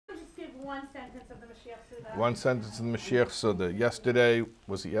one sentence of the Mashiach Suda. One sentence of the Mashiach Suda. Yesterday,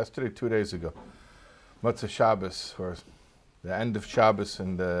 was it yesterday? 2 days ago. Motzei Shabbos, or the end of Shabbos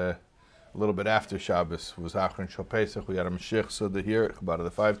and a little bit after Shabbos, was Achron Shal Pesach. We had a Mashiach Suda here, about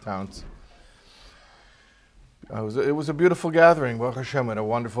the 5 towns. It was a beautiful gathering. Baruch Hashem, had a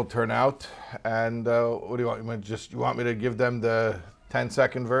wonderful turnout. And what do you want? You want me to give them the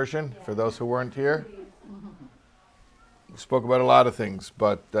 10-second version for those who weren't here? We spoke about a lot of things,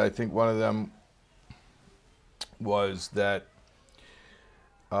 but I think one of them was that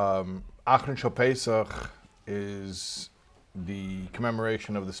Achron Shal Pesach is the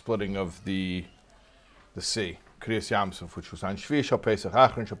commemoration of the splitting of the sea, Kriyas Yamsuf, which was on Shvi Shal Pesach.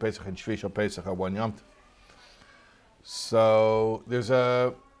 Achron Shal Pesach and Shvi Shal Pesach are one Yom Tov. So there's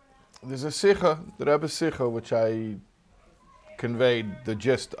a Sikha, the Rebbe's Sikha, which I conveyed the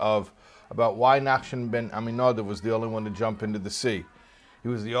gist of about why Nachshon ben Aminadab was the only one to jump into the sea. He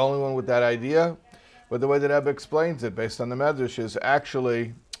was the only one with that idea, but the way that Rebbe explains it, based on the Medrash, is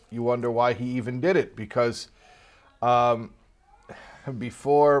actually you wonder why he even did it, because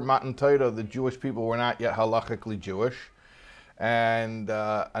before Matan Torah, the Jewish people were not yet halachically Jewish, and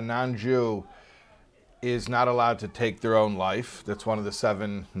a non-Jew is not allowed to take their own life. That's one of the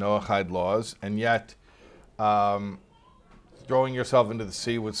 7 Noachide laws, and yet throwing yourself into the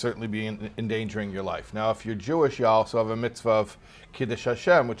sea would certainly be endangering your life. Now, if you're Jewish, you also have a mitzvah of Kiddush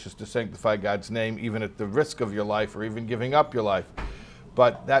Hashem, which is to sanctify God's name, even at the risk of your life or even giving up your life.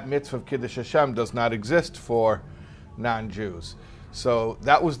 But that mitzvah of Kiddush Hashem does not exist for non-Jews. So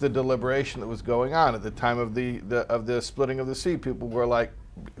that was the deliberation that was going on at the time of the splitting of the sea. People were like,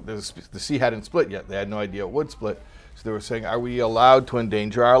 the sea hadn't split yet. They had no idea it would split. So they were saying, are we allowed to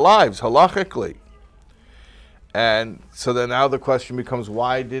endanger our lives halachically? And so then now the question becomes,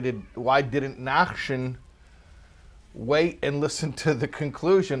 why didn't Nachshon wait and listen to the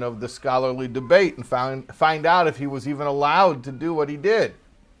conclusion of the scholarly debate and find out if he was even allowed to do what he did?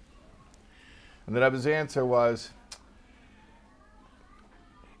 And the Rebbe's answer was,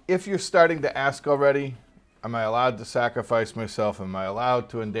 if you're starting to ask already, am I allowed to sacrifice myself? Am I allowed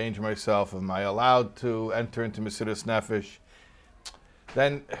to endanger myself? Am I allowed to enter into Mesiras Nefesh?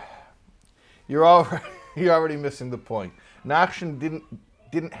 Then you're already missing the point. Nachshon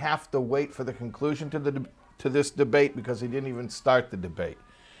didn't have to wait for the conclusion to this debate, because he didn't even start the debate.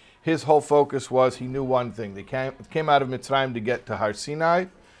 His whole focus was, he knew one thing. They came out of Mitzrayim to get to Har Sinai,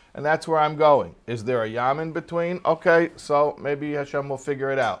 and that's where I'm going. Is there a Yam in between? Okay, so maybe Hashem will figure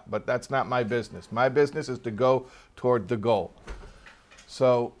it out, but that's not my business. My business is to go toward the goal.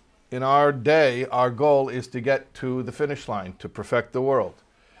 So in our day, our goal is to get to the finish line, to perfect the world.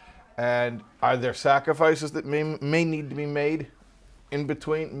 And are there sacrifices that may need to be made in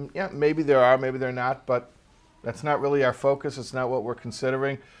between? Yeah, maybe there are, maybe they're not, but that's not really our focus. It's not what we're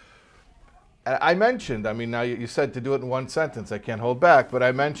considering. I mentioned, now you said to do it in one sentence. I can't hold back, but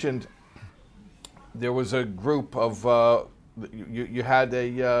I mentioned there was a group of, you had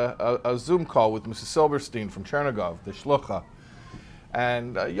a Zoom call with Mrs. Silberstein from Chernigov, the Shlucha,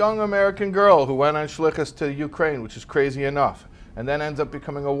 and a young American girl who went on Shlichus to Ukraine, which is crazy enough, and then ends up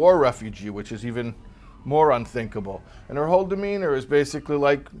becoming a war refugee, which is even more unthinkable. And her whole demeanor is basically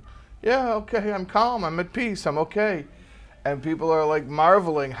like, yeah, okay, I'm calm, I'm at peace, I'm okay. And people are like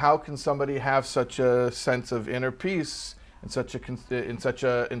marveling, how can somebody have such a sense of inner peace in such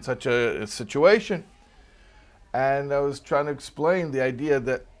a situation? And I was trying to explain the idea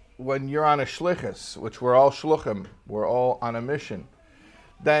that when you're on a shlichus, which we're all shluchim, we're all on a mission,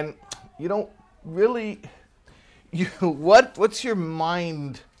 then you don't really, what's your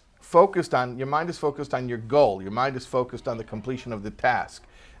mind focused on? Your mind is focused on your goal. Your mind is focused on the completion of the task,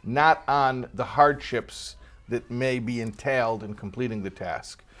 not on the hardships that may be entailed in completing the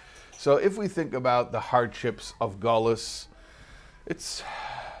task. So if we think about the hardships of Golus, it's,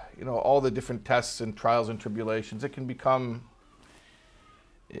 all the different tests and trials and tribulations, it can become,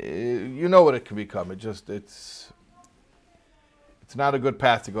 you know what it can become. It's not a good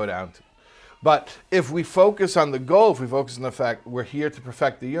path to go down to. But if we focus on the goal, if we focus on the fact we're here to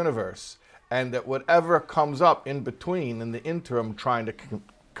perfect the universe, and that whatever comes up in between, in the interim, trying to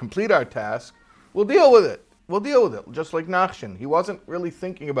complete our task, we'll deal with it. We'll deal with it, just like Nachshon. He wasn't really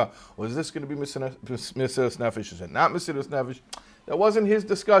thinking about, is this going to be Mesiras Nefesh? Is it not Mesiras Nefesh? That wasn't his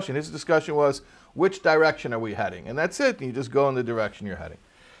discussion. His discussion was, which direction are we heading? And that's it. And you just go in the direction you're heading.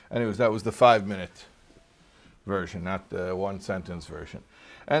 Anyways, that was the 5-minute version, not the 1-sentence version.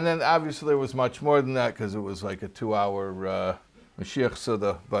 And then obviously there was much more than that, because it was like a 2-hour Mashiach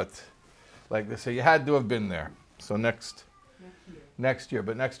Suda. But like they say, you had to have been there. So next year,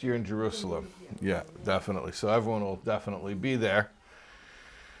 but next year in Jerusalem. Yeah, definitely. So everyone will definitely be there.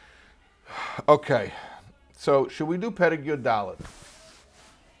 Okay, so should we do Perek Yud Dalet?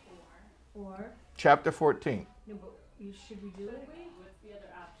 Or, Chapter 14. no, but should we do it? What's the other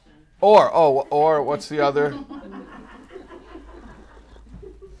option? Or what's the other?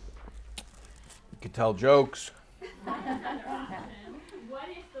 You can tell jokes. What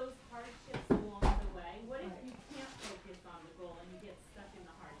if those hardships along the way? What if you can't focus on the goal and you get stuck in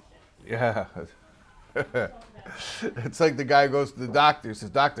the hardships? Yeah. It's like the guy goes to the doctor. He says,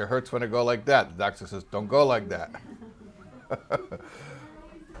 "Doctor, hurts when I go like that." The doctor says, "Don't go like that."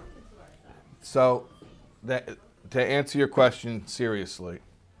 So, to answer your question seriously,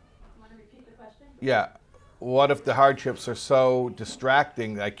 Want to repeat the question? yeah, what if the hardships are so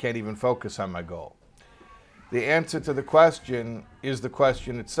distracting that I can't even focus on my goal? The answer to the question is the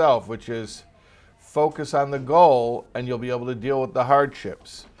question itself, which is focus on the goal and you'll be able to deal with the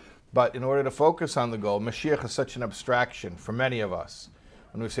hardships. But in order to focus on the goal, Mashiach is such an abstraction for many of us.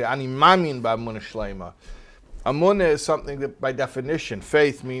 When we say, Ani mamin ba'amunah shleima, amunah is something that by definition,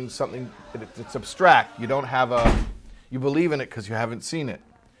 faith means something, it's abstract. You don't have you believe in it because you haven't seen it.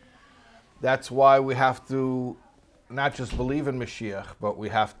 That's why we have to not just believe in Mashiach, but we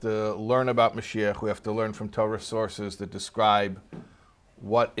have to learn about Mashiach. We have to learn from Torah sources that describe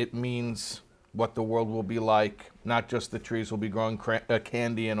what it means, what the world will be like, not just the trees will be growing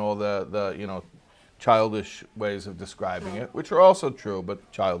candy and all the childish ways of describing it, which are also true,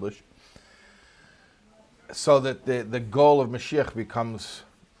 but childish. So that the goal of Mashiach becomes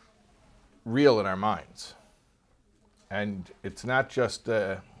real in our minds. And it's not just,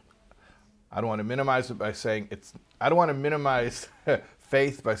 I don't want to minimize it by saying I don't want to minimize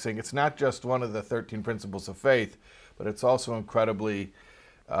faith by saying it's not just one of the 13 principles of faith, but it's also incredibly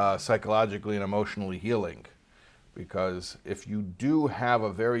psychologically and emotionally healing. Because if you do have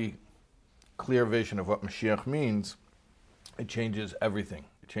a very clear vision of what Mashiach means, it changes everything.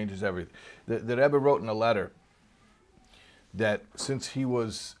 It changes everything. The Rebbe wrote in a letter that since he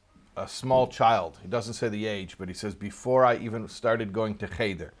was a small child, he doesn't say the age, but he says before I even started going to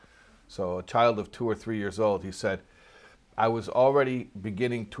Cheder, so a child of 2 or 3 years old, he said, I was already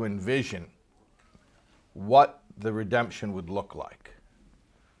beginning to envision what the redemption would look like.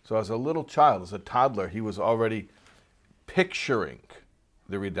 So as a little child, as a toddler, he was already picturing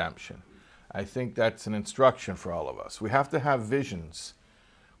the redemption. I think that's an instruction for all of us. We have to have visions.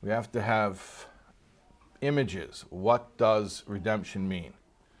 We have to have images. What does redemption mean?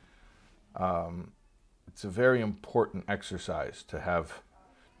 It's a very important exercise to have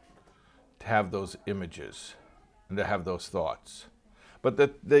those images and to have those thoughts. But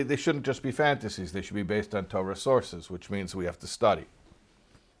that they shouldn't just be fantasies. They should be based on Torah sources, which means we have to study.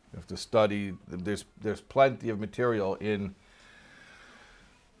 We have to study. There's plenty of material in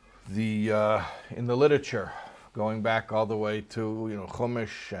the literature, going back all the way to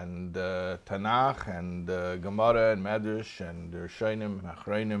Chumash and Tanakh and Gemara and Medrash and Rishonim,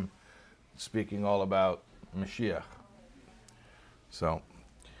 Achronim, speaking all about Mashiach. So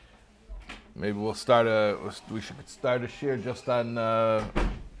maybe we should start a shir just on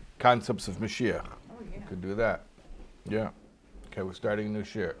concepts of Mashiach. Oh, yeah. Could do that. Yeah. Okay, we're starting a new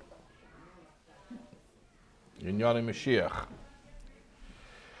shir. Yinyan Mashiach.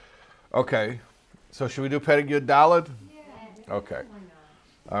 Okay, so should we do Perek Yud Dalet? Yeah. Okay.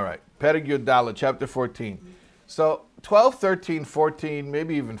 All right. Perek Yud Dalet, chapter 14. So 12, 13, 14,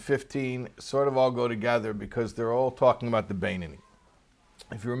 maybe even 15 sort of all go together because they're all talking about the Beinoni.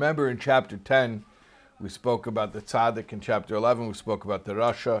 If you remember in chapter 10, we spoke about the Tzaddik. In chapter 11, we spoke about the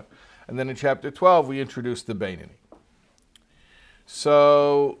Rasha. And then in chapter 12, we introduced the Beinoni.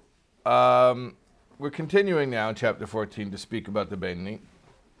 So we're continuing now in chapter 14 to speak about the Beinoni.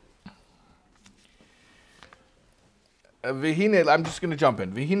 I'm just going to jump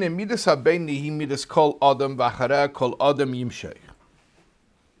in. V'hine midas ha-Beinoni hi midas kol adam v'achareh kol adam yimshech.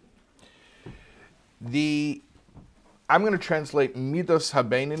 I'm going to translate midas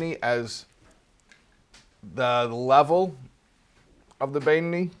ha-Beinoni as the level of the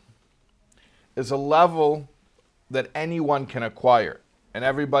Beinoni is a level that anyone can acquire, and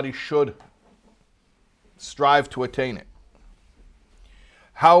everybody should strive to attain it.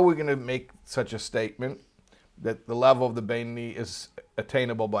 How are we going to make such a statement that the level of the Beinoni is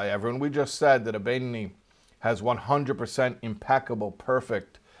attainable by everyone? We just said that a Beinoni has 100% impeccable,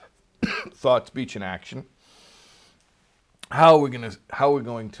 perfect thought, speech, and action. How are we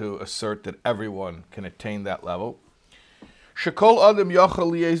going to assert that everyone can attain that level? Because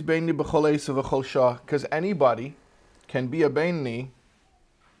anybody can be a Beinoni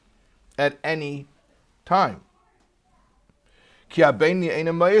at any time.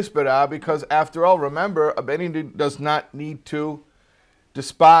 Because after all, remember, a Beinoni does not need to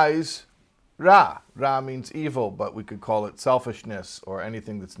despise Ra. Ra means evil, but we could call it selfishness or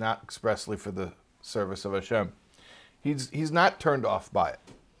anything that's not expressly for the service of Hashem. He's not turned off by it.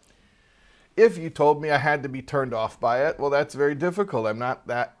 If you told me I had to be turned off by it, well, that's very difficult. I'm not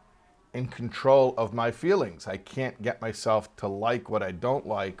that in control of my feelings. I can't get myself to like what I don't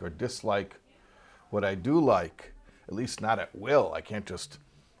like or dislike what I do like, at least not at will. I can't just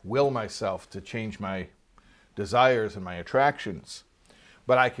will myself to change my desires and my attractions,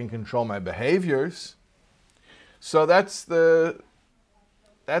 but I can control my behaviors. So that's the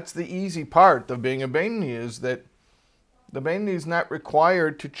easy part of being a Beinoni, is that the Beinoni is not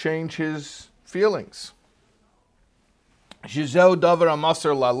required to change his feelings. Shizeh davar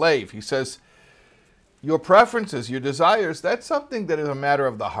hamasar lalev. He says, your preferences, your desires, that's something that is a matter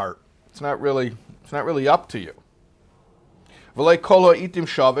of the heart. It's not really up to you. V'lei kol ha'itim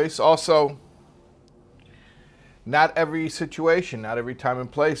shaves. Also, not every situation, not every time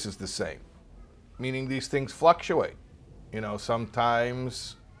and place is the same. Meaning these things fluctuate.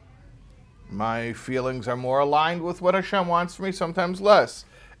 Sometimes my feelings are more aligned with what Hashem wants for me, sometimes less.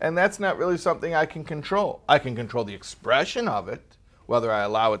 And that's not really something I can control. I can control the expression of it, whether I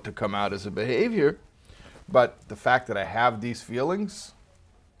allow it to come out as a behavior. But the fact that I have these feelings,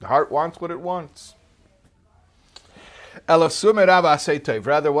 the heart wants what it wants. Rather,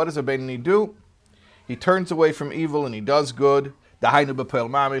 what does a Beinoni do? He turns away from evil and he does good.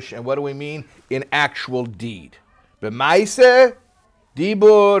 And what do we mean? In actual deed. B'maaseh,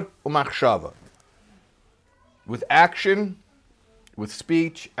 dibur, umachshava. With action, with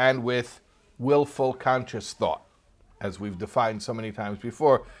speech, and with willful conscious thought. As we've defined so many times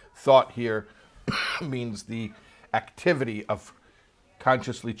before, thought here means the activity of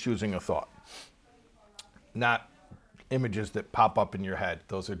consciously choosing a thought. Not images that pop up in your head.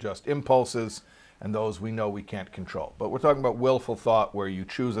 Those are just impulses, and those we know we can't control. But we're talking about willful thought, where you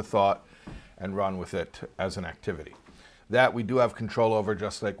choose a thought and run with it as an activity. That we do have control over,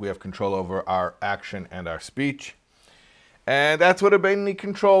 just like we have control over our action and our speech. And that's what a Beinoni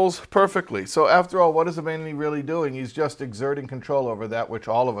controls perfectly. So after all, what is a Beinoni really doing? He's just exerting control over that which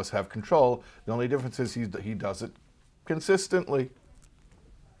all of us have control. The only difference is he does it consistently.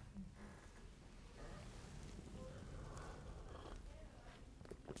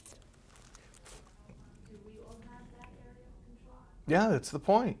 Yeah, that's the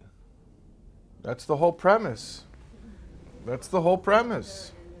point. That's the whole premise. That's the whole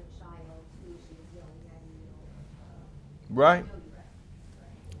premise. Right.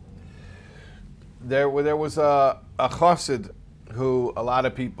 There was a chassid who a lot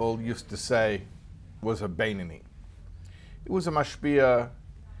of people used to say was a Beinoni. He was a mashpia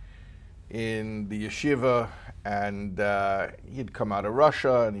in the yeshiva, and he had come out of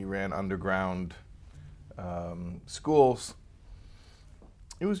Russia, and he ran underground schools.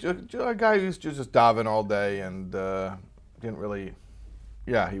 He was just a guy who used to just daven all day, and didn't really,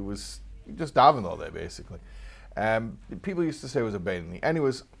 he just davened all day, basically. People used to say it was a Beinoni.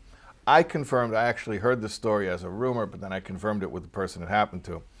 Anyways, I actually heard the story as a rumor, but then I confirmed it with the person it happened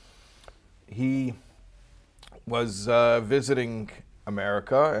to. He was visiting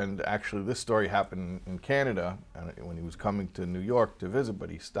America, and actually this story happened in Canada when he was coming to New York to visit, but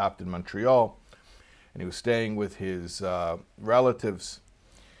he stopped in Montreal, and he was staying with his relatives.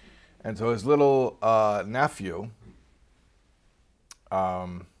 And so his little nephew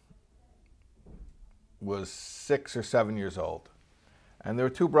was 6 or 7 years old. And there were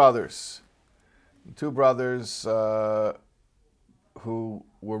two brothers who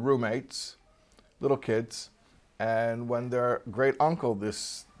were roommates, little kids. And when their great uncle,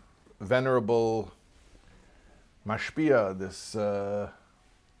 this venerable mashpia,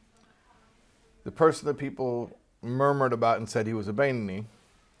 the person that people murmured about and said he was a Beinoni,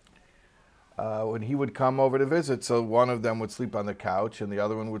 when he would come over to visit, so one of them would sleep on the couch and the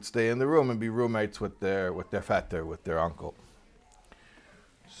other one would stay in the room and be roommates with their vater, with their uncle.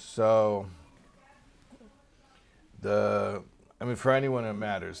 So, for anyone it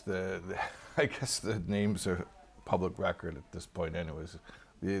matters, I guess the names are public record at this point anyways.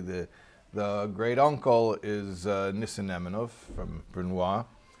 The great uncle is Nissen Nemenov from Brunois,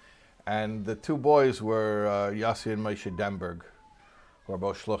 and the two boys were Yossi and Moshe Denberg, who are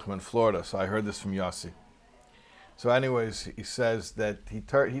both shluchim in Florida. So I heard this from Yossi. So anyways, he says that he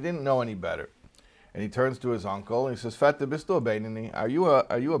didn't know any better. And he turns to his uncle and he says, Vater, bist du a Beinoni? Are you a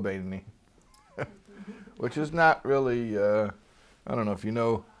Beinoni? Which is not really, I don't know if you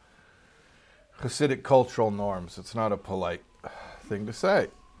know Hasidic cultural norms. It's not a polite thing to say.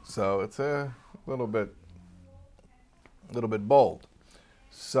 So it's a little bit bold.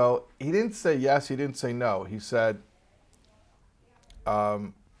 So he didn't say yes, he didn't say no. He said,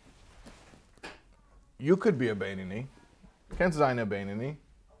 you could be a Beinoni. Kennst sein a Beinoni?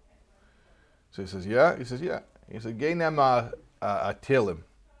 So he says, yeah. He says, yeah. He said, geh nem a Tilim.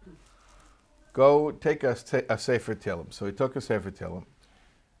 Go take a Sefer Tilim. So he took a Sefer Tilim.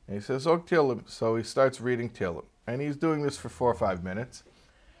 And he says, oh, Tilim. So he starts reading Tilim. And he's doing this for 4 or 5 minutes.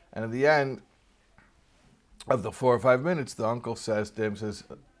 And at the end of the 4 or 5 minutes, the uncle says to him, says,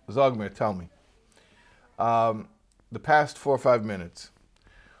 Zogmir, tell me, the past 4 or 5 minutes,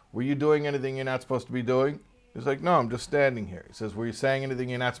 were you doing anything you're not supposed to be doing? He's like, no, I'm just standing here. He says, were you saying anything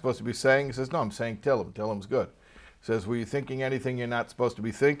you're not supposed to be saying? He says, no, I'm saying Tilim. Tilim's good. He says, were you thinking anything you're not supposed to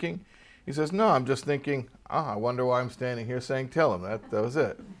be thinking? He says, no, I'm just thinking, I wonder why I'm standing here saying Tilim. That was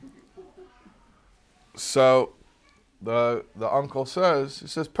it. So the uncle says, he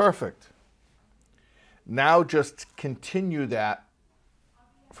says, perfect. Now just continue that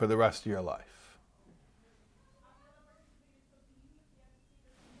for the rest of your life.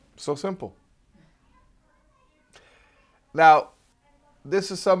 So simple. Now, this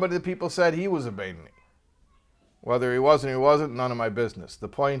is somebody that people said he was a Beinoni. Whether he was or he wasn't, none of my business. The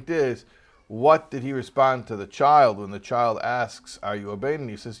point is, what did he respond to the child when the child asks, are you a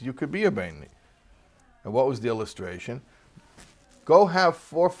Beinoni? He says, you could be a Beinoni. And what was the illustration? Go have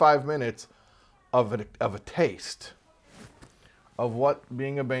 4 or 5 minutes of a taste of what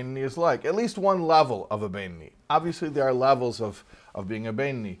being a Beinoni is like. At least one level of a Beinoni. Obviously, there are levels of being a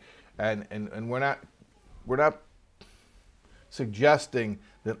Beinoni. And we're not suggesting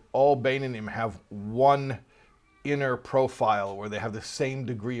that all Beinonim have one inner profile where they have the same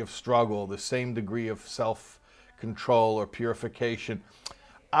degree of struggle, the same degree of self-control or purification.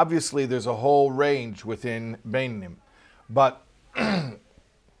 Obviously, there's a whole range within Beinonim. But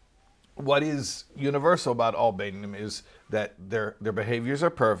what is universal about all Beinonim is that their behaviors are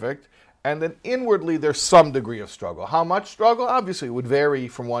perfect, and then inwardly there's some degree of struggle. How much struggle? Obviously, it would vary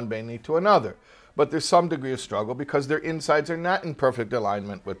from one Beinoni to another. But there's some degree of struggle because their insides are not in perfect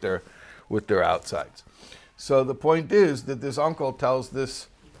alignment with their outsides. So the point is that this uncle tells this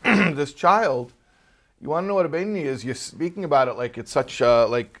this child, you want to know what a Beinoni is? You're speaking about it like it's such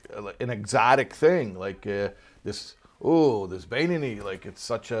like an exotic thing, like this Beinoni, like it's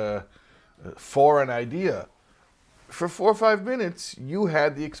such a foreign idea. For 4 or 5 minutes, you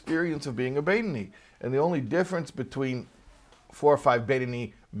had the experience of being a Beinoni, and the only difference between 4 or 5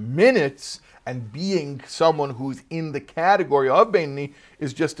 Beinoni minutes and being someone who's in the category of Beinoni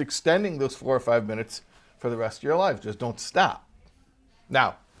is just extending those 4 or 5 minutes for the rest of your life. Just don't stop.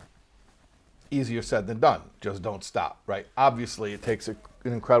 Now, easier said than done. Just don't stop, right? Obviously, it takes an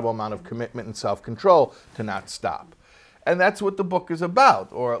incredible amount of commitment and self-control to not stop. And that's what the book is about,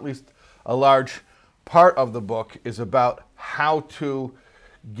 or at least a large part of the book is about how to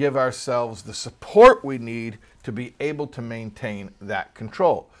give ourselves the support we need to be able to maintain that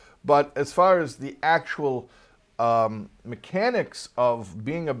control. But as far as the actual mechanics of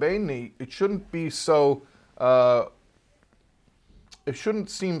being a Beinoni, it shouldn't be so. It shouldn't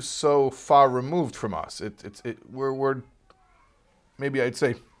seem so far removed from us. We're maybe I'd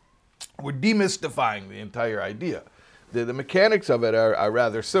say we're demystifying the entire idea. The mechanics of it are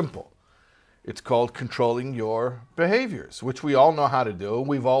rather simple. It's called controlling your behaviors, which we all know how to do, and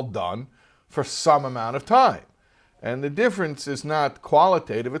we've all done for some amount of time. And the difference is not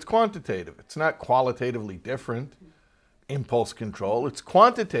qualitative, it's quantitative. It's not qualitatively different, impulse control. It's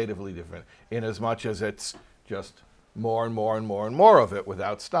quantitatively different in as much as it's just more and more and more and more of it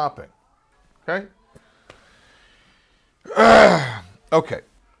without stopping. Okay? Okay.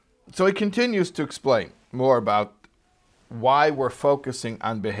 So he continues to explain more about why we're focusing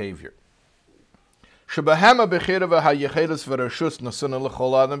on behavior. Because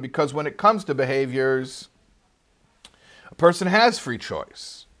when it comes to behaviors, a person has free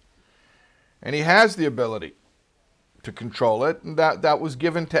choice. And he has the ability to control it. And that was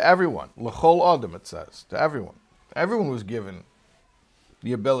given to everyone. L'chol adam, it says, to everyone. Everyone was given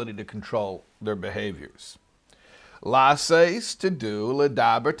the ability to control their behaviors. Lases, to do,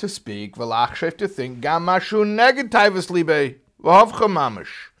 ledaber, to speak, v'lachshev, to think, gam mashu negativus libe, v'hovcha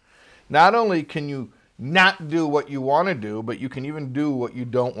mamish. Not only can you not do what you want to do, but you can even do what you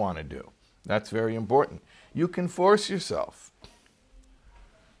don't want to do. That's very important. You can force yourself.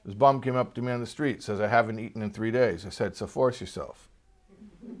 This bum came up to me on the street, says, I haven't eaten in 3 days. I said, so force yourself.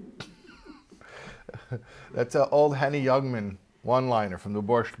 That's an old Henny Youngman one-liner from the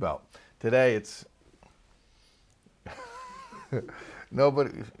Borscht Belt. Today it's...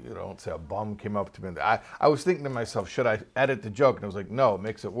 Nobody, you don't say a bum came up to me. I was thinking to myself, should I edit the joke? And I was like, no, it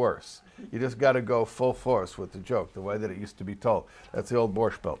makes it worse. You just got to go full force with the joke, the way that it used to be told. That's the old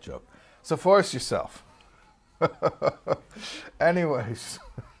Borscht Belt joke. So force yourself. Anyways,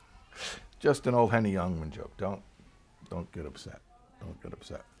 Just an old Henny Youngman joke. Don't get upset. Don't get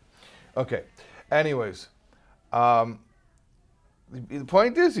upset. Okay. Anyways, the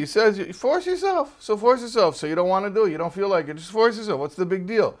point is, he says, force yourself. So force yourself. So you don't want to do it. You don't feel like it. Just force yourself. What's the big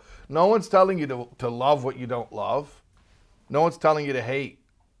deal? No one's telling you to love what you don't love. No one's telling you to hate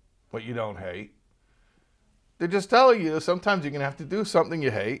what you don't hate. They're just telling you sometimes you're going to have to do something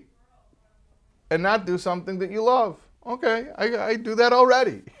you hate and not do something that you love. Okay, I do that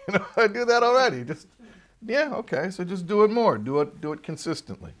already. I do that already. Just, yeah, okay. So just do it more. Do it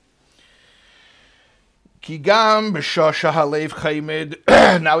consistently. Kigam b'shosha halev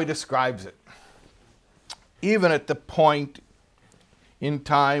chaymid. Now he describes it. Even at the point in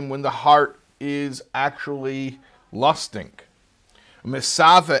time when the heart is actually lusting.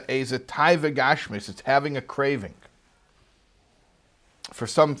 Mesava is a taiva gashmis. It's having a craving for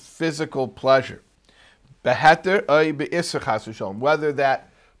some physical pleasure. Beheter oy be'isser chas v'shalom. Whether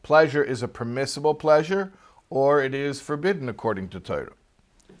that pleasure is a permissible pleasure or it is forbidden according to Torah.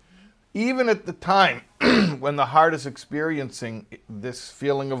 Even at the time when the heart is experiencing this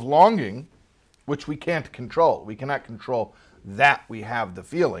feeling of longing, which we can't control. We cannot control that we have the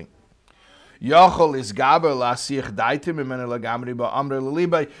feeling. You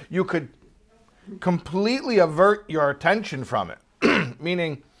could completely avert your attention from it,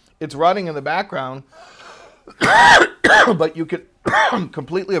 meaning it's running in the background, but you could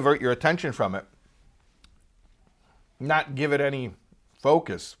completely avert your attention from it, not give it any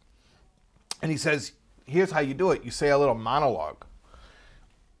focus. And he says, here's how you do it. You say a little monologue.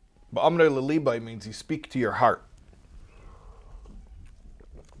 Ba'amre lelibai means you speak to your heart.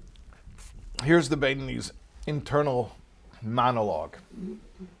 Here's the Beinoni's internal monologue.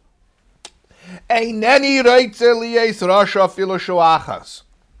 I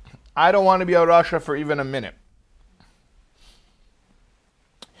don't want to be a Rasha for even a minute.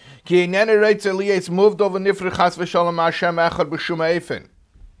 You know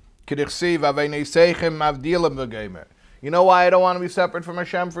why I don't want to be separate from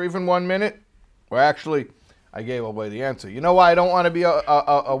Hashem for even 1 minute? Well, actually, I gave away the answer. You know why I don't want to be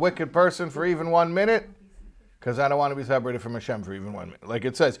a wicked person for even 1 minute? Because I don't want to be separated from Hashem for even 1 minute. Like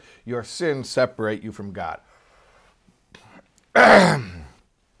it says, your sins separate you from God.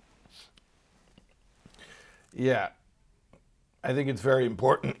 Yeah. I think it's very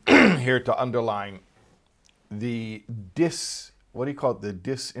important here to underline the what do you call it? The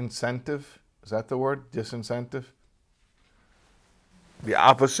disincentive? Is that the word? Disincentive? The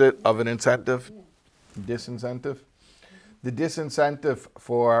opposite of an incentive? Disincentive. The disincentive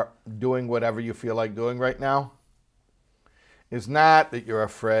for doing whatever you feel like doing right now is not that you're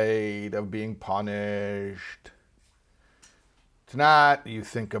afraid of being punished. It's not that you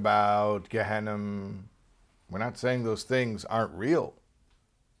think about Gehenna. We're not saying those things aren't real.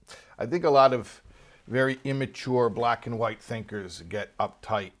 I think a lot of very immature black and white thinkers get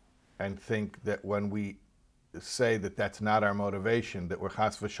uptight and think that when we say that that's not our motivation, that we're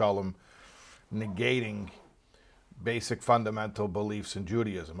chas v'shalom negating basic fundamental beliefs in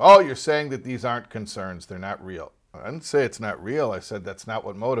Judaism. Oh, you're saying that these aren't concerns, they're not real. I didn't say it's not real, I said that's not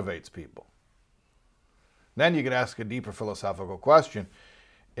what motivates people. Then you could ask a deeper philosophical question.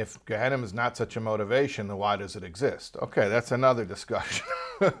 If Gehenna is not such a motivation, then why does it exist? Okay, that's another discussion.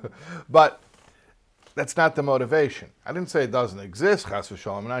 But that's not the motivation. I didn't say it doesn't exist, chas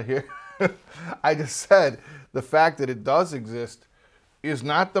v'shalom, I'm not here. I just said the fact that it does exist is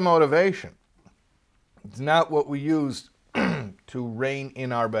not the motivation. It's not what we use to rein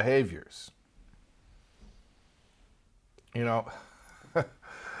in our behaviors. You know,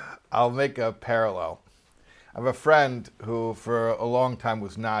 I'll make a parallel. I have a friend who for a long time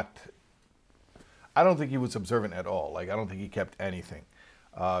was not, I don't think he was observant at all. Like, I don't think he kept anything.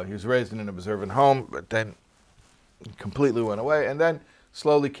 He was raised in an observant home, but then completely went away and then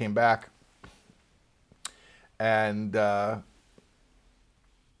slowly came back. And at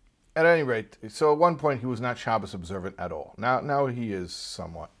any rate, so at one point he was not Shabbos observant at all. Now he is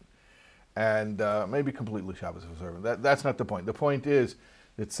somewhat. And maybe completely Shabbos observant. That's not the point. The point is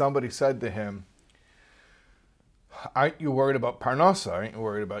that somebody said to him, aren't you worried about parnasa? Aren't you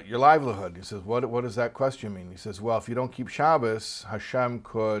worried about your livelihood? He says, what does that question mean? He says, well, if you don't keep Shabbos, Hashem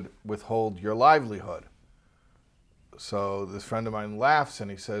could withhold your livelihood. So this friend of mine laughs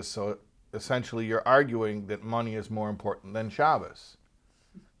and he says, so essentially you're arguing that money is more important than Shabbos.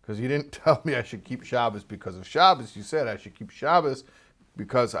 Because you didn't tell me I should keep Shabbos because of Shabbos. You said I should keep Shabbos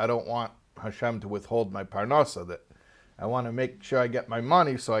because I don't want Hashem to withhold my parnasa, that I want to make sure I get my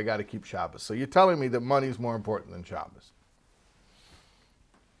money, so I got to keep Shabbos. So you're telling me that money is more important than Shabbos.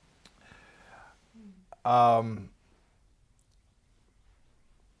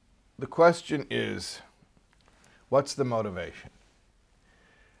 the question is, what's the motivation?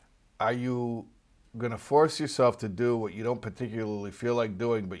 Are you going to force yourself to do what you don't particularly feel like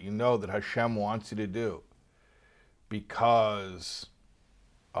doing, but you know that Hashem wants you to do because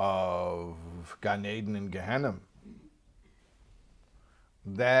of Gan Eden and Gehenna?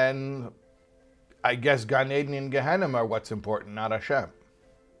 Then I guess Gan Eden and Gehenna are what's important, not Hashem.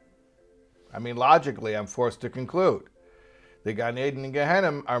 I mean, logically, I'm forced to conclude the Gan Eden and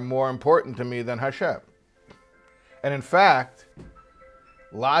Gehenna are more important to me than Hashem. And in fact,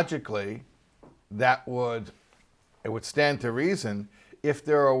 logically, it would stand to reason if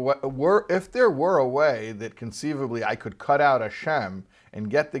there were a way that conceivably I could cut out Hashem and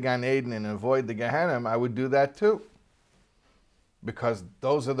get the Gan Eden and avoid the Gehenna, I would do that too. Because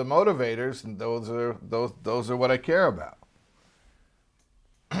those are the motivators, and those are what I care about.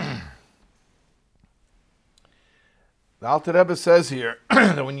 The Alter Rebbe says here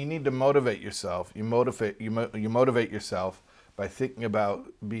that when you need to motivate yourself, you motivate yourself by thinking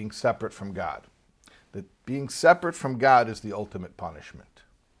about being separate from God. That being separate from God is the ultimate punishment.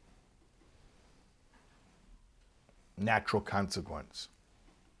 Natural consequence.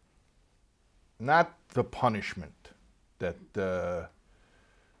 Not the punishment that the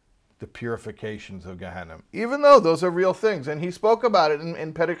purifications of Gehenna. Even though those are real things. And he spoke about it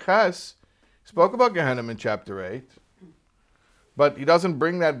in Perek Ches. He spoke about Gehenna in chapter 8. But he doesn't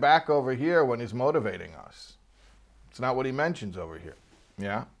bring that back over here when he's motivating us. It's not what he mentions over here.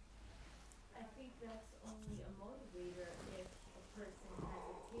 Yeah? I think that's only a motivator if a person has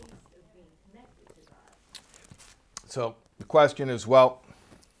a taste of being connected to God. So the question is, well,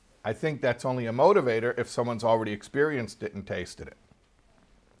 I think that's only a motivator if someone's already experienced it and tasted it.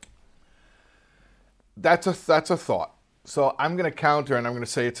 That's a thought. So I'm going to counter and I'm going to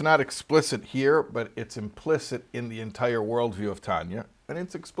say it's not explicit here, but it's implicit in the entire worldview of Tanya, and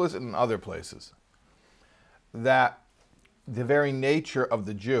it's explicit in other places, that the very nature of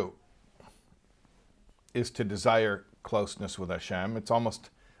the Jew is to desire closeness with Hashem. It's almost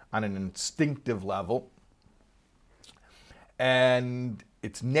on an instinctive level. And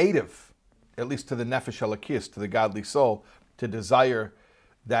it's native, at least to the nefesh halakis, to the godly soul, to desire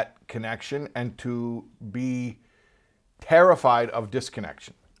that connection and to be terrified of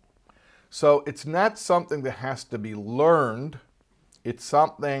disconnection. So it's not something that has to be learned. It's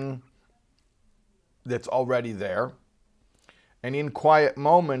something that's already there, and in quiet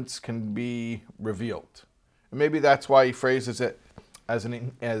moments can be revealed. And maybe that's why he phrases it as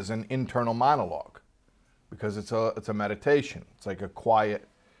an internal monologue, because it's a meditation. It's like a quiet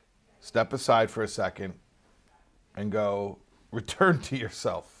step aside for a second and go return to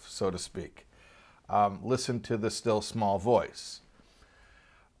yourself, so to speak. Listen to the still small voice.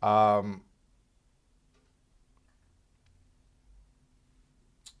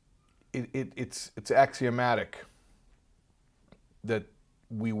 It's axiomatic that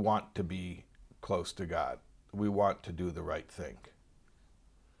we want to be close to God. We want to do the right thing.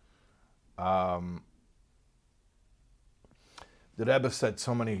 The Rebbe said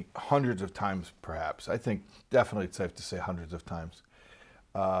so many hundreds of times, perhaps. I think definitely it's safe to say hundreds of times.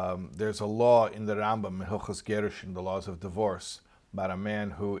 There's a law in the Rambam, in Hilchos Gerushin, the laws of divorce, about a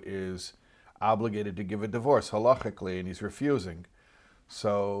man who is obligated to give a divorce halachically and he's refusing.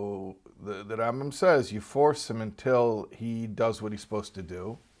 So the Rambam says you force him until he does what he's supposed to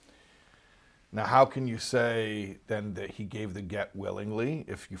do. Now, how can you say then that he gave the get willingly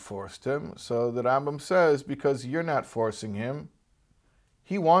if you forced him? So the Rambam says because you're not forcing him,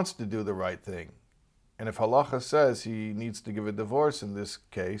 he wants to do the right thing. And if halacha says he needs to give a divorce in this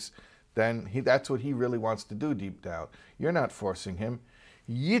case, then that's what he really wants to do deep down. You're not forcing him.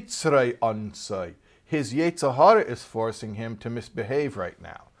 Yitzrei ansai. His Yetzer Hara is forcing him to misbehave right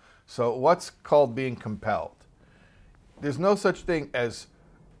now. So what's called being compelled? There's no such thing as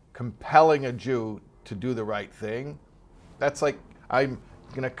compelling a Jew to do the right thing. That's like I'm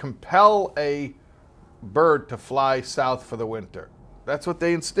going to compel a bird to fly south for the winter. That's what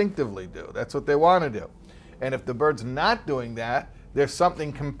they instinctively do. That's what they want to do. And if the bird's not doing that, there's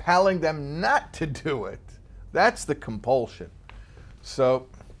something compelling them not to do it. That's the compulsion. So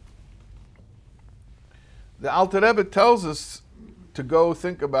the Alter Rebbe tells us to go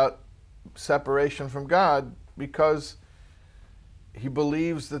think about separation from God because he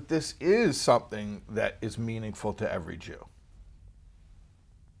believes that this is something that is meaningful to every Jew.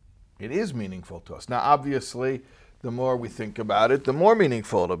 It is meaningful to us. Now, obviously, the more we think about it, the more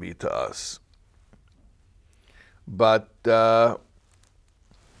meaningful it'll be to us. But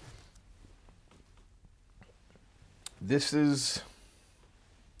this is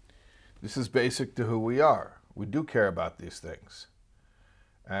basic to who we are. We do care about these things.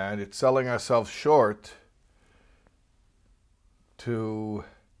 And it's selling ourselves short to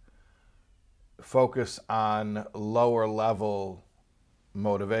focus on lower level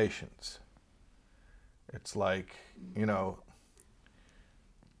motivations. It's like,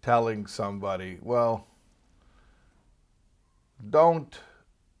 telling somebody, well, don't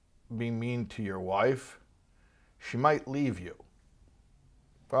be mean to your wife. She might leave you.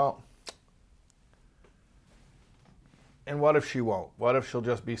 Well, and what if she won't? What if she'll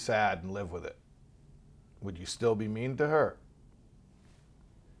just be sad and live with it? Would you still be mean to her?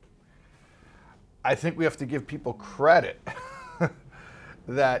 I think we have to give people credit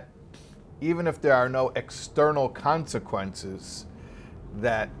that even if there are no external consequences,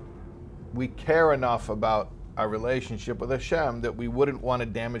 that we care enough about our relationship with Hashem that we wouldn't want to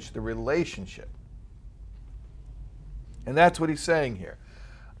damage the relationship. And that's what he's saying here.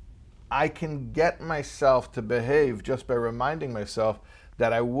 I can get myself to behave just by reminding myself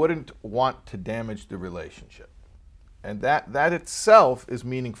that I wouldn't want to damage the relationship. And that itself is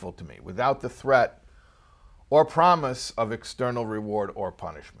meaningful to me, without the threat or promise of external reward or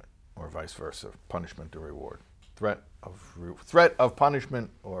punishment, or vice versa, punishment or reward. Threat of punishment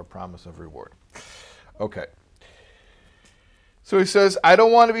or promise of reward. Okay. So he says, I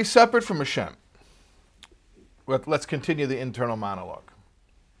don't want to be separate from Hashem. But let's continue the internal monologue.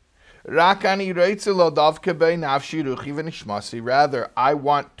 Rather, I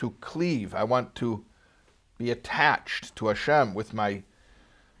want to cleave, I want to be attached to Hashem with my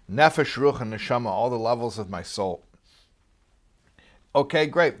nefesh, ruch, and neshama, all the levels of my soul. Okay,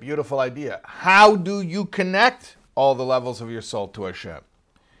 great, beautiful idea. How do you connect all the levels of your soul to Hashem?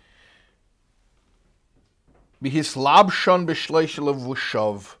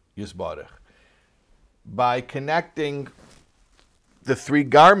 By connecting the three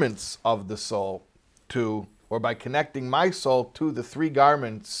garments of the soul to, or by connecting my soul to the three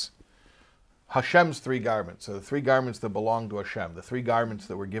garments, Hashem's three garments, so the three garments that belong to Hashem, the three garments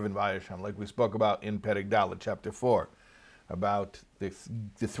that were given by Hashem, like we spoke about in Perek Dalet, chapter 4, about the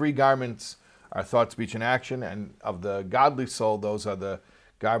three garments are thought, speech, and action, and of the godly soul, those are the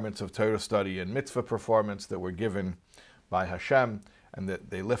garments of Torah study and mitzvah performance that were given by Hashem, and that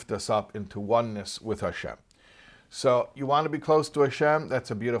they lift us up into oneness with Hashem. So you want to be close to Hashem?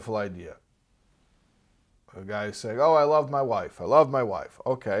 That's a beautiful idea. A guy is saying, oh, I love my wife. I love my wife.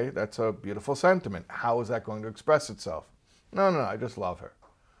 Okay, that's a beautiful sentiment. How is that going to express itself? No, I just love her.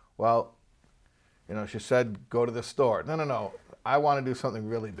 Well, she said, go to the store. No. I want to do something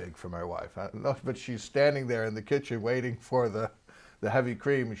really big for my wife. No, but she's standing there in the kitchen waiting for the heavy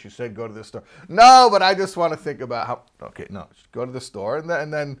cream, and she said, go to the store. No, but I just want to think about how, okay, no, just go to the store, and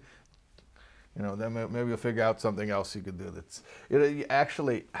then then maybe you'll figure out something else you could do. That's,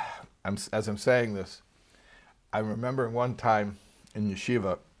 actually, as I'm saying this, I'm remembering one time in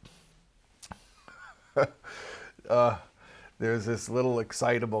yeshiva, there's this little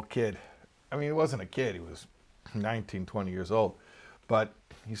excitable kid. I mean, he wasn't a kid. He was 19, 20 years old. But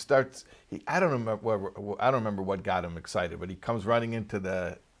he starts, I don't remember what got him excited, but he comes running into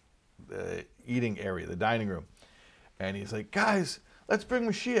the eating area, the dining room. And he's like, guys, let's bring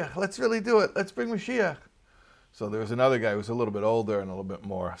Mashiach. Let's really do it. Let's bring Mashiach. So there was another guy who was a little bit older and a little bit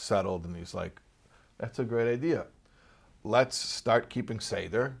more settled. And he's like, that's a great idea. Let's start keeping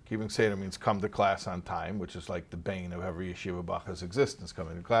Seder. Keeping Seder means come to class on time, which is like the bane of every yeshiva bacha's existence,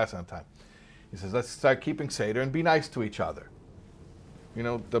 coming to class on time. He says, let's start keeping Seder and be nice to each other.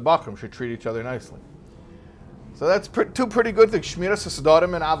 The bachrim should treat each other nicely. So that's two pretty good things. Shmiras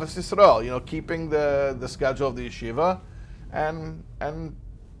Hasadorim and Avos Yisrael. Keeping the schedule of the yeshiva and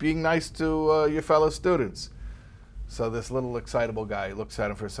being nice to your fellow students. So this little excitable guy looks at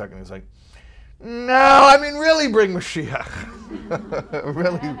him for a second. He's like, no, I mean really bring Mashiach.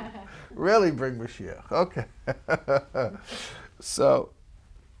 really bring Mashiach. Okay. So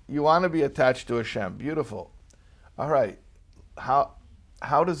you want to be attached to Hashem. Beautiful. All right. How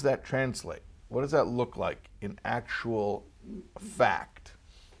does that translate? What does that look like in actual fact?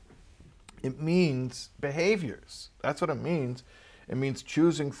 It means behaviors. That's what it means. It means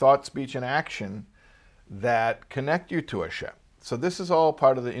choosing thought, speech, and action that connect you to Hashem. So this is all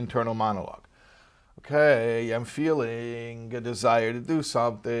part of the internal monologue. Okay, I'm feeling a desire to do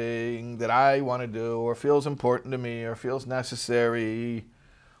something that I want to do, or feels important to me, or feels necessary,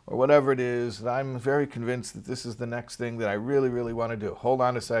 or whatever it is, that I'm very convinced that this is the next thing that I really, really want to do. Hold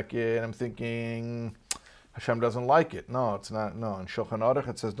on a second, I'm thinking Hashem doesn't like it. No, it's not. No, in Shulchan Aruch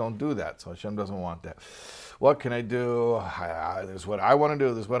it says don't do that, so Hashem doesn't want that. What can I do? There's what I want to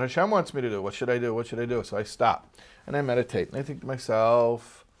do. There's what Hashem wants me to do. What should I do? What should I do? So I stop, and I meditate, and I think to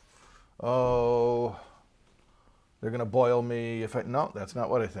myself, oh, They're going to boil me. No, that's not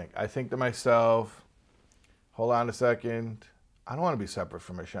what I think. I think to myself, hold on a second. I don't want to be separate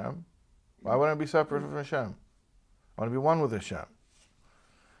from Hashem. Why would I be separate from Hashem? I want to be one with Hashem.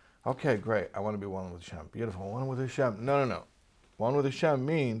 Okay, great. I want to be one with Hashem. Beautiful. One with Hashem. No. One with Hashem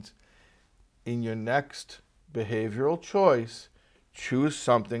means in your next behavioral choice, choose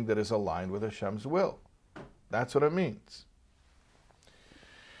something that is aligned with Hashem's will. That's what it means.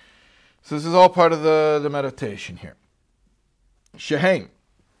 So this is all part of the meditation here. Shehein.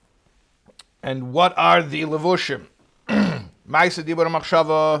 And what are the levushim? Ma'aseh dibur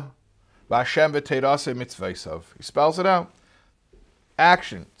machshava v'Hashem v'teiraseh mitzvaysav. He spells it out.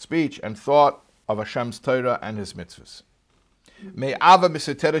 Action, speech, and thought of Hashem's Torah and His mitzvahs. Me'ava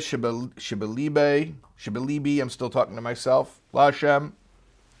misetera shebelibi. I'm still talking to myself. La Hashem.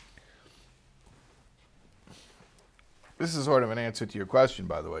 This is sort of an answer to your question,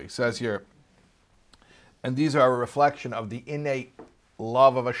 by the way. He says here, and these are a reflection of the innate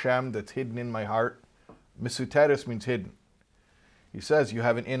love of Hashem that's hidden in my heart. Misuteris means hidden. He says you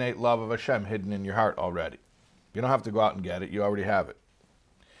have an innate love of Hashem hidden in your heart already. You don't have to go out and get it. You already have it.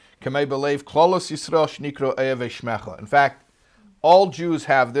 In fact, all Jews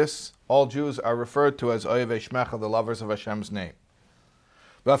have this. All Jews are referred to as Oyevei Shmecha, the lovers of Hashem's name.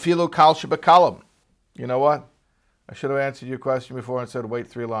 You know what? I should have answered your question before and said, wait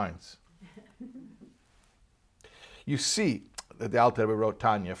 3 lines. You see that the Alter Rebbe wrote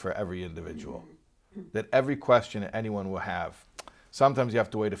Tanya for every individual. That every question that anyone will have. Sometimes you have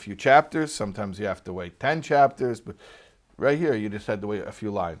to wait a few chapters. Sometimes you have to wait 10 chapters. But right here, you just had to wait a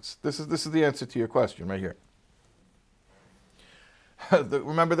few lines. This is the answer to your question right here.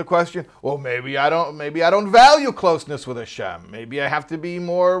 Remember the question? Well, maybe I don't value closeness with Hashem. Maybe I have to be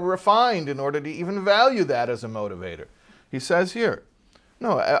more refined in order to even value that as a motivator. He says here,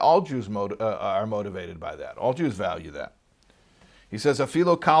 no, all Jews are motivated by that. All Jews value that. He says,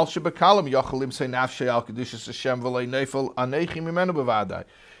 "Afilo kal shebekalim yochalim say nafshe al kedushas Hashem v'lei neifel anechi mimenu b'vadai."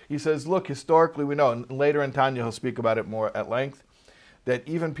 He says, look, historically we know, and later in Tanya he'll speak about it more at length, that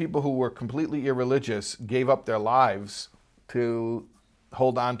even people who were completely irreligious gave up their lives to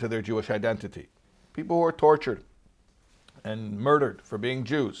hold on to their Jewish identity. People who were tortured and murdered for being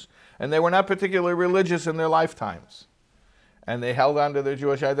Jews. And they were not particularly religious in their lifetimes. And they held on to their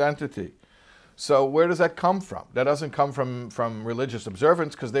Jewish identity. So where does that come from? That doesn't come from religious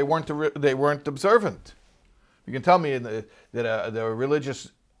observance because they weren't observant. You can tell me that a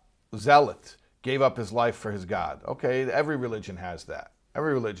religious zealot gave up his life for his God. Okay, every religion has that.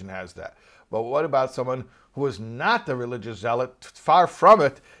 Every religion has that. But what about someone who was not the religious zealot? Far from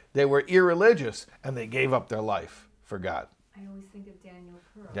it, they were irreligious and they gave up their life for God. I always think of Daniel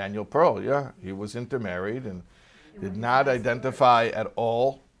Pearl. Daniel Pearl, yeah. He was intermarried and did not identify at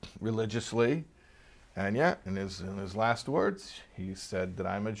all religiously. And yeah, in his last words, he said that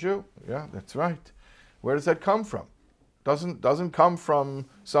I'm a Jew. Yeah, that's right. Where does that come from? Doesn't come from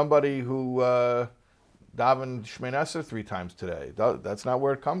somebody who davened Shemini Esrei 3 times today. That's not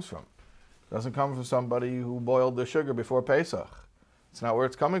where it comes from. It doesn't come from somebody who boiled the sugar before Pesach. It's not where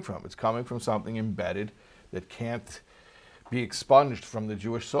it's coming from. It's coming from something embedded that can't be expunged from the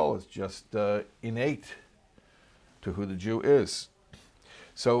Jewish soul. It's just innate to who the Jew is.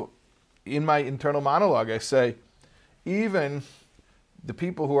 So in my internal monologue, I say, even the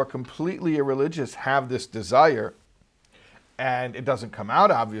people who are completely irreligious have this desire, and it doesn't come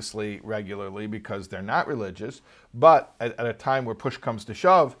out, obviously, regularly because they're not religious, but at a time where push comes to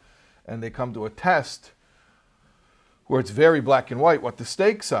shove, and they come to a test where it's very black and white what the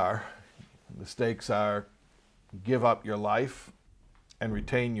stakes are. The stakes are give up your life and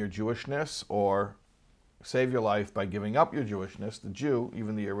retain your Jewishness, or save your life by giving up your Jewishness. The Jew,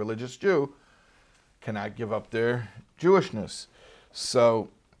 even the irreligious Jew, cannot give up their Jewishness. So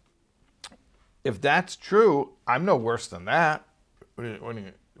if that's true, I'm no worse than that.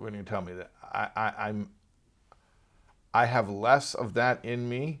 When you tell me that I have less of that in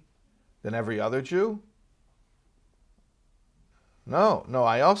me than every other Jew? No,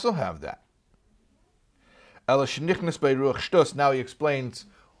 I also have that. Now he explains,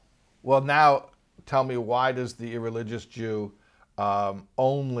 well, now tell me, why does the irreligious Jew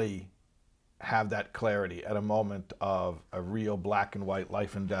only have that clarity at a moment of a real black and white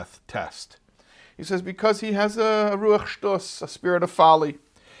life and death test? He says, because he has a ruach shtus, a spirit of folly.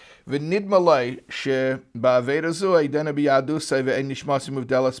 He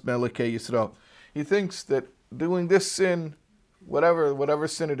thinks that doing this sin, whatever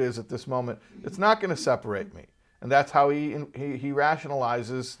sin it is at this moment, it's not going to separate me. And that's how he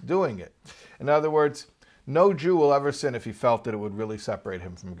rationalizes doing it. In other words, no Jew will ever sin if he felt that it would really separate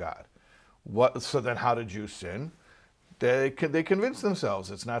him from God. So then how do Jews sin? they convince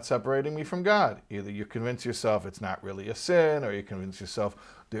themselves it's not separating me from God. Either you convince yourself it's not really a sin, or you convince yourself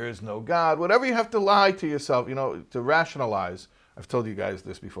there is no God. Whatever you have to lie to yourself, to rationalize. I've told you guys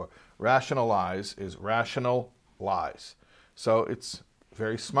this before. Rationalize is rational lies. So it's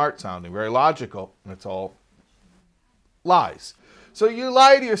very smart sounding, very logical, and it's all lies. So you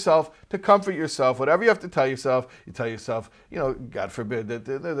lie to yourself to comfort yourself. Whatever you have to tell yourself, you tell yourself, God forbid that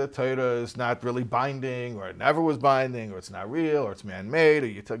the Torah is not really binding, or it never was binding, or it's not real, or it's man-made,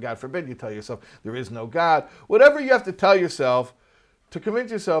 or God forbid, you tell yourself there is no God. Whatever you have to tell yourself to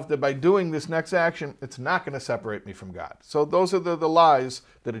convince yourself that by doing this next action, it's not going to separate me from God. So those are the lies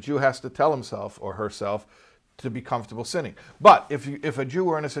that a Jew has to tell himself or herself to be comfortable sinning. But if a Jew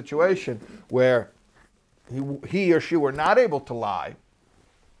were in a situation where he or she were not able to lie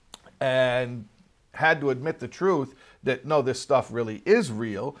and had to admit the truth that, no, this stuff really is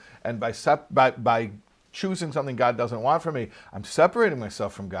real, and by choosing something God doesn't want from me, I'm separating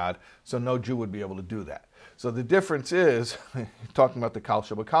myself from God, so no Jew would be able to do that. So the difference is, talking about the Kal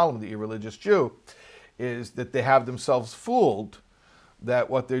Shabakalim, the irreligious Jew, is that they have themselves fooled that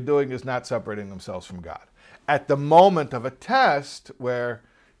what they're doing is not separating themselves from God. At the moment of a test where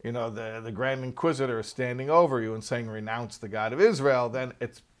the Grand Inquisitor is standing over you and saying, renounce the God of Israel, then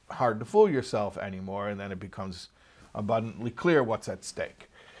it's hard to fool yourself anymore, and then it becomes abundantly clear what's at stake.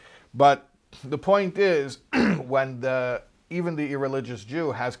 But the point is, when even the irreligious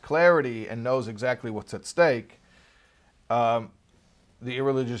Jew has clarity and knows exactly what's at stake, the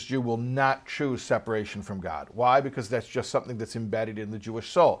irreligious Jew will not choose separation from God. Why? Because that's just something that's embedded in the Jewish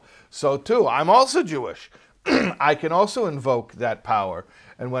soul. So too, I'm also Jewish. I can also invoke that power.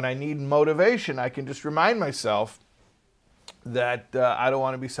 And when I need motivation, I can just remind myself that I don't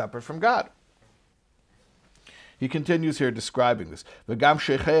want to be separate from God. He continues here describing this.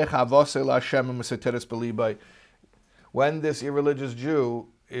 When this irreligious Jew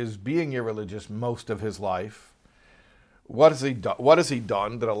is being irreligious most of his life, what has he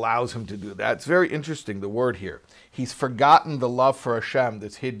done that allows him to do that? It's very interesting, the word here. He's forgotten the love for Hashem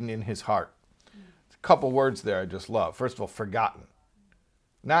that's hidden in his heart. It's a couple words there I just love. First of all, forgotten.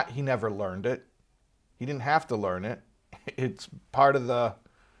 Not he never learned it. He didn't have to learn it. It's part of the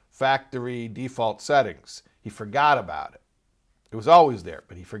factory default settings. He forgot about it. It was always there,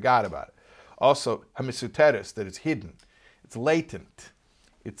 but he forgot about it. Also, hamisuteris, that it's hidden. It's latent.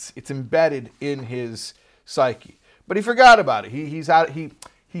 It's embedded in his psyche. But he forgot about it.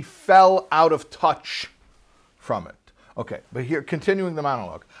 He fell out of touch from it. Okay, but here, continuing the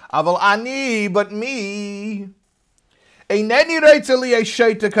monologue. Aval ani, but me. I don't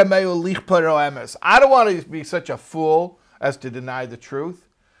want to be such a fool as to deny the truth.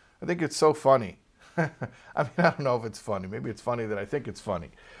 I think it's so funny. I don't know if it's funny. Maybe it's funny that I think it's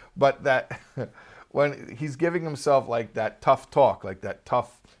funny. But that when he's giving himself like that tough talk, like that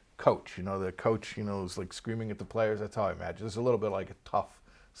tough coach, the coach, is like screaming at the players. That's how I imagine. It's a little bit like a tough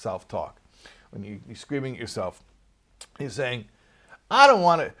self-talk. When you're screaming at yourself, he's saying, I don't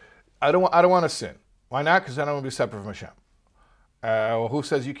want to sin. Why not? Because I don't want to be separate from Hashem. Well, who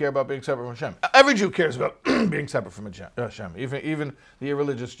says you care about being separate from Hashem? Every Jew cares about being separate from Hashem, even the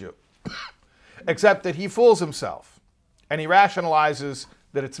irreligious Jew. Except that he fools himself, and he rationalizes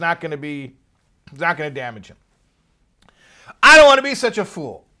that it's not going to damage him. I don't want to be such a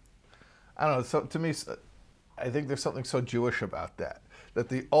fool. I don't know. So to me, I think there's something so Jewish about that. That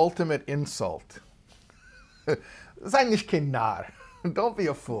the ultimate insult, sei nicht kein Narr. Don't be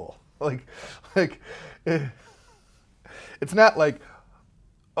a fool. It's not like,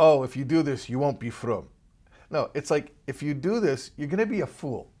 oh, if you do this, you won't be frum. No, it's like, if you do this, you're going to be a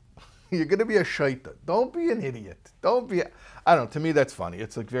fool. You're going to be a shaita. Don't be an idiot. I don't know, to me that's funny.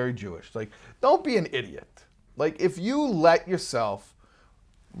 It's like very Jewish. Like, don't be an idiot. Like, if you let yourself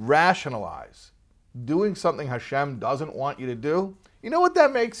rationalize doing something Hashem doesn't want you to do, you know what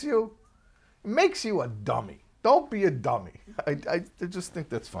that makes you? It makes you a dummy. Don't be a dummy. I just think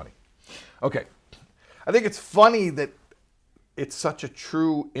that's funny. Okay. I think it's funny that it's such a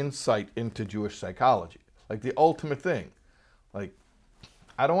true insight into Jewish psychology. Like the ultimate thing. Like,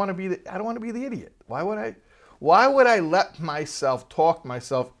 I don't want to be the idiot. Why would I let myself talk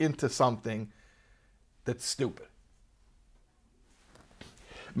myself into something that's stupid?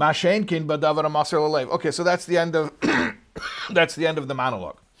 Okay, so that's the end of that's the end of the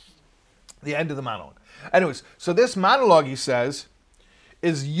monologue. The end of the monologue. Anyways, so this monologue, he says,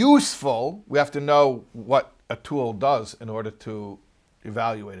 is useful. We have to know what a tool does in order to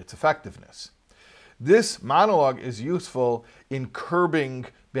evaluate its effectiveness. This monologue is useful in curbing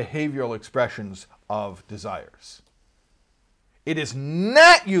behavioral expressions of desires. It is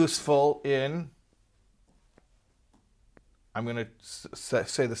not useful in I'm going to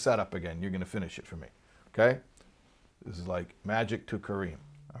say the setup again. You're going to finish it for me. Okay? This is like magic to Kareem.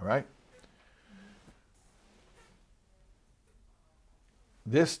 All right?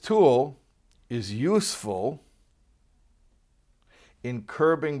 This tool is useful in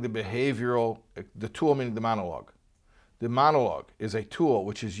curbing the behavioral, the tool meaning the monologue. The monologue is a tool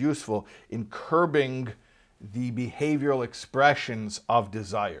which is useful in curbing the behavioral expressions of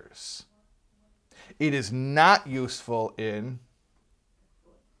desires. It is not useful in,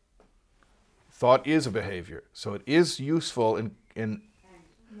 thought is a behavior, so it is useful in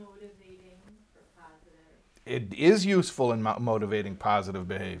Motivating for positive. it is useful in motivating positive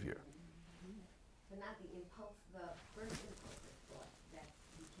behavior. But not the impulse, the first impulsive thought that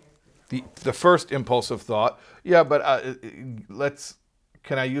you can't control. The first impulsive thought, yeah, but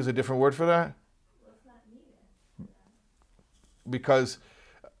can I use a different word for that? Well, it's not needed. Because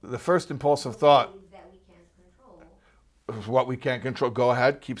the first impulsive thought Things that we can't control. is what we can't control. Go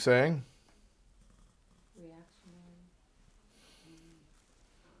ahead, keep saying. Reactionary.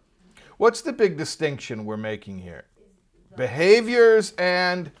 What's the big distinction we're making here? Behaviors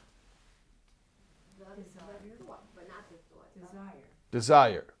and The thought, but not the thought. Desire.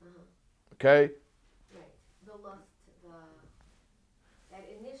 desire. Okay? Right. The lust, that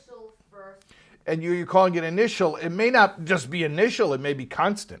initial first. And you're calling it initial. It may not just be initial, it may be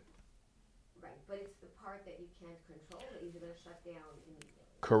constant. Right. But it's the part that you can't control that you're going to shut down immediately.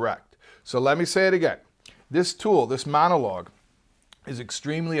 Correct. So let me say it again. This tool, this monologue, is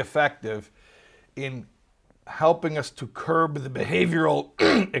extremely effective in helping us to curb the behavioral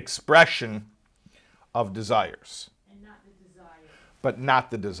expression of desires, And not the desire. but not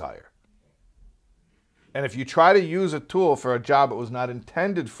the desire. And if you try to use a tool for a job it was not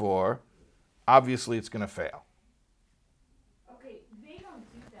intended for, obviously it's going to fail. Okay, they don't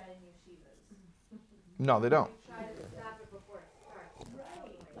do that in yeshivas. No, they don't. Try to stop it before it starts.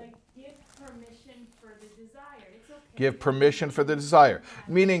 Right. Like, give permission for the desire. It's okay. Give permission for the desire.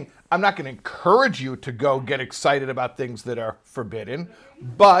 Meaning, I'm not going to encourage you to go get excited about things that are forbidden,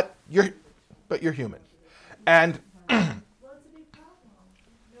 but you're human. And Well, it's a big problem.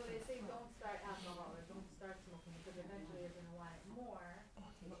 No, they say don't start alcohol or don't start smoking because eventually you're going to want it more.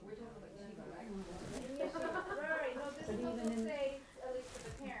 We're talking about Shiva, right? Right, no, this is what they say, at least to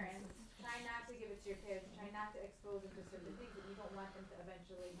the parents, try not to give it to your kids, try not to expose them to certain things that you don't want them to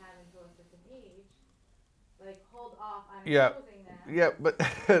eventually have until a certain age. Like, hold off on Yeah. exposing them yeah, but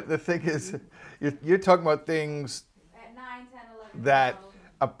the thing is, you're talking about things at 9, 10, 11, that 12.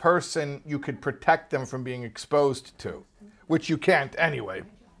 a person, you could protect them from being exposed to, which you can't anyway,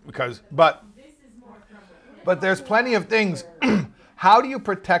 but This is more from But there's plenty of things. How do you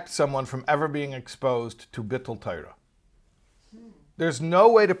protect someone from ever being exposed to bittul Torah? There's no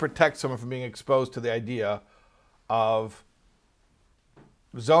way to protect someone from being exposed to the idea of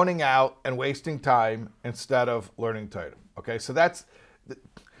zoning out and wasting time instead of learning Torah. Okay, so that's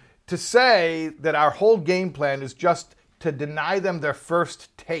to say that our whole game plan is just to deny them their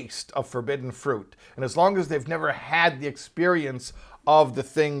first taste of forbidden fruit. And as long as they've never had the experience of the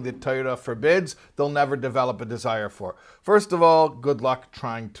thing that Torah forbids, they'll never develop a desire for it. First of all, good luck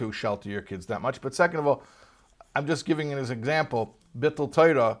trying to shelter your kids that much. But second of all, I'm just giving it as an example, bittul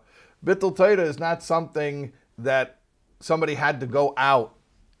Torah. Bittul Torah is not something that somebody had to go out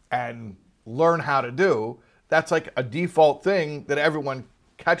and learn how to do. That's like a default thing that everyone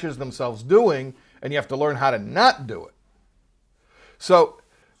catches themselves doing, and you have to learn how to not do it. So,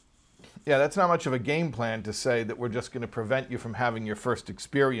 yeah, that's not much of a game plan to say that we're just going to prevent you from having your first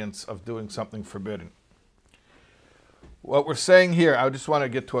experience of doing something forbidden. What we're saying here, I just want to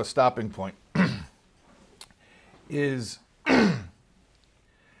get to a stopping point, is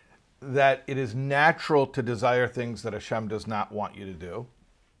that it is natural to desire things that Hashem does not want you to do.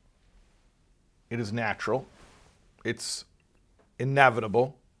 It is natural. It's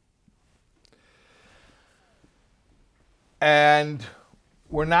inevitable. And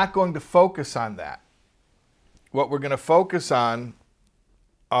we're not going to focus on that. What we're going to focus on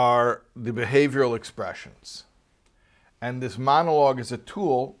are the behavioral expressions. And this monologue is a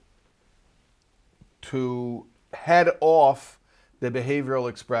tool to head off the behavioral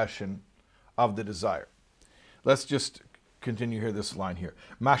expression of the desire. Let's just continue here, this line here.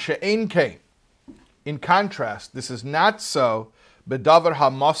 Masha'ein kein. In contrast, this is not so bedavar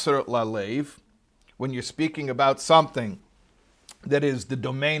hamasar lalev, when you're speaking about something that is the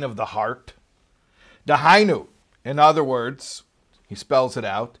domain of the heart. Dahainu, in other words, he spells it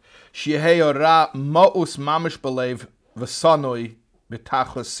out, Shehei ora ma'us mamish belev v'sanoi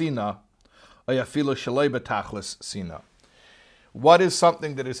b'tachlis sina, or yafilu shalei b'tachlis sina. What is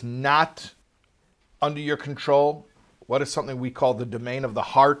something that is not under your control? what is something we call the domain of the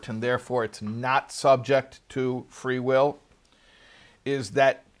heart, and therefore it's not subject to free will, is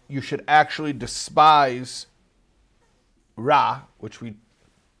that you should actually despise Ra, which we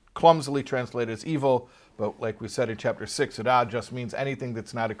clumsily translate as evil, but like we said in chapter 6, Ra just means anything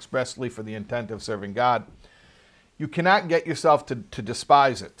that's not expressly for the intent of serving God. You cannot get yourself to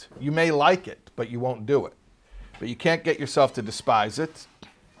despise it. You may like it, but you won't do it. But you can't get yourself to despise it.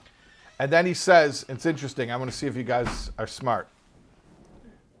 And then he says, it's interesting, I want to see if you guys are smart.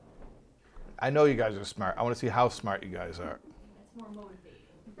 I know you guys are smart. I want to see how smart you guys are. It's more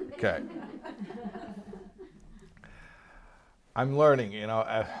motivating. Okay. I'm learning,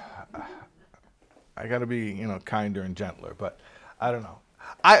 I got to be, kinder and gentler, but I don't know.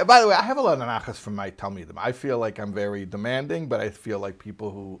 By the way, I have a lot of nachas from my Talmidim. I feel like I'm very demanding, but I feel like people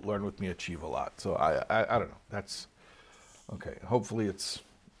who learn with me achieve a lot. So I don't know. That's okay. Hopefully it's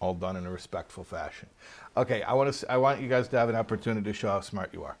all done in a respectful fashion. Okay, I want you guys to have an opportunity to show how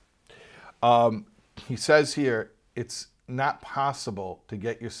smart you are. He says here, it's not possible to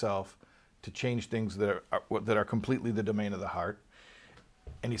get yourself to change things that are completely the domain of the heart.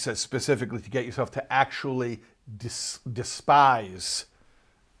 And he says specifically to get yourself to actually despise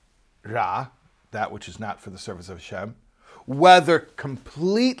Ra, that which is not for the service of Hashem, whether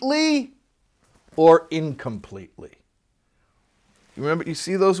completely or incompletely. You remember, you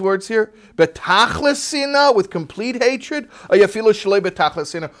see those words here? Betachlasina, with complete hatred,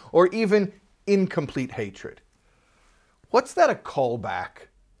 or even incomplete hatred. What's that a callback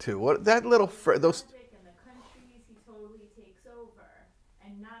to? What that little those? In the countries, he totally takes over,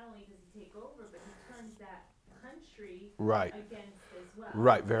 and not only does he take over, but he turns that country Right. against as well.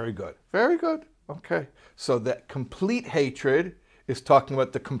 Right, very good. Very good. Okay. So that complete hatred is talking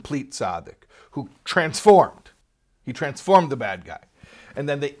about the complete tzaddik, who transformed. He transformed the bad guy. And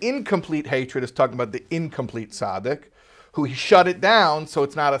then the incomplete hatred is talking about the incomplete tzaddik, who he shut it down so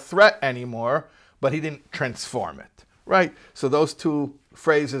it's not a threat anymore, but he didn't transform it. Right? So those two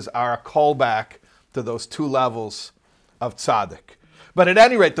phrases are a callback to those two levels of tzaddik. But at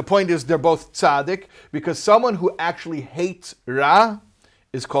any rate, the point is they're both tzaddik, because someone who actually hates Ra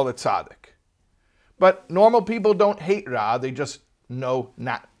is called a tzaddik. But normal people don't hate Ra, they just know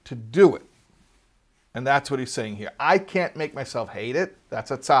not to do it. And that's what he's saying here. I can't make myself hate it.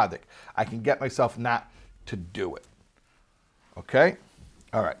 That's a tzaddik. I can get myself not to do it. Okay?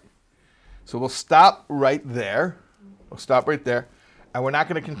 All right. So we'll stop right there. We'll stop right there. And we're not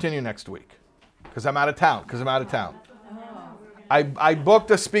going to continue next week because I'm out of town. I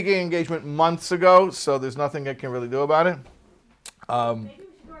booked a speaking engagement months ago, so there's nothing I can really do about it. Maybe we should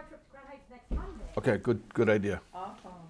go on a trip to Grand Heights next Monday. Okay, good idea.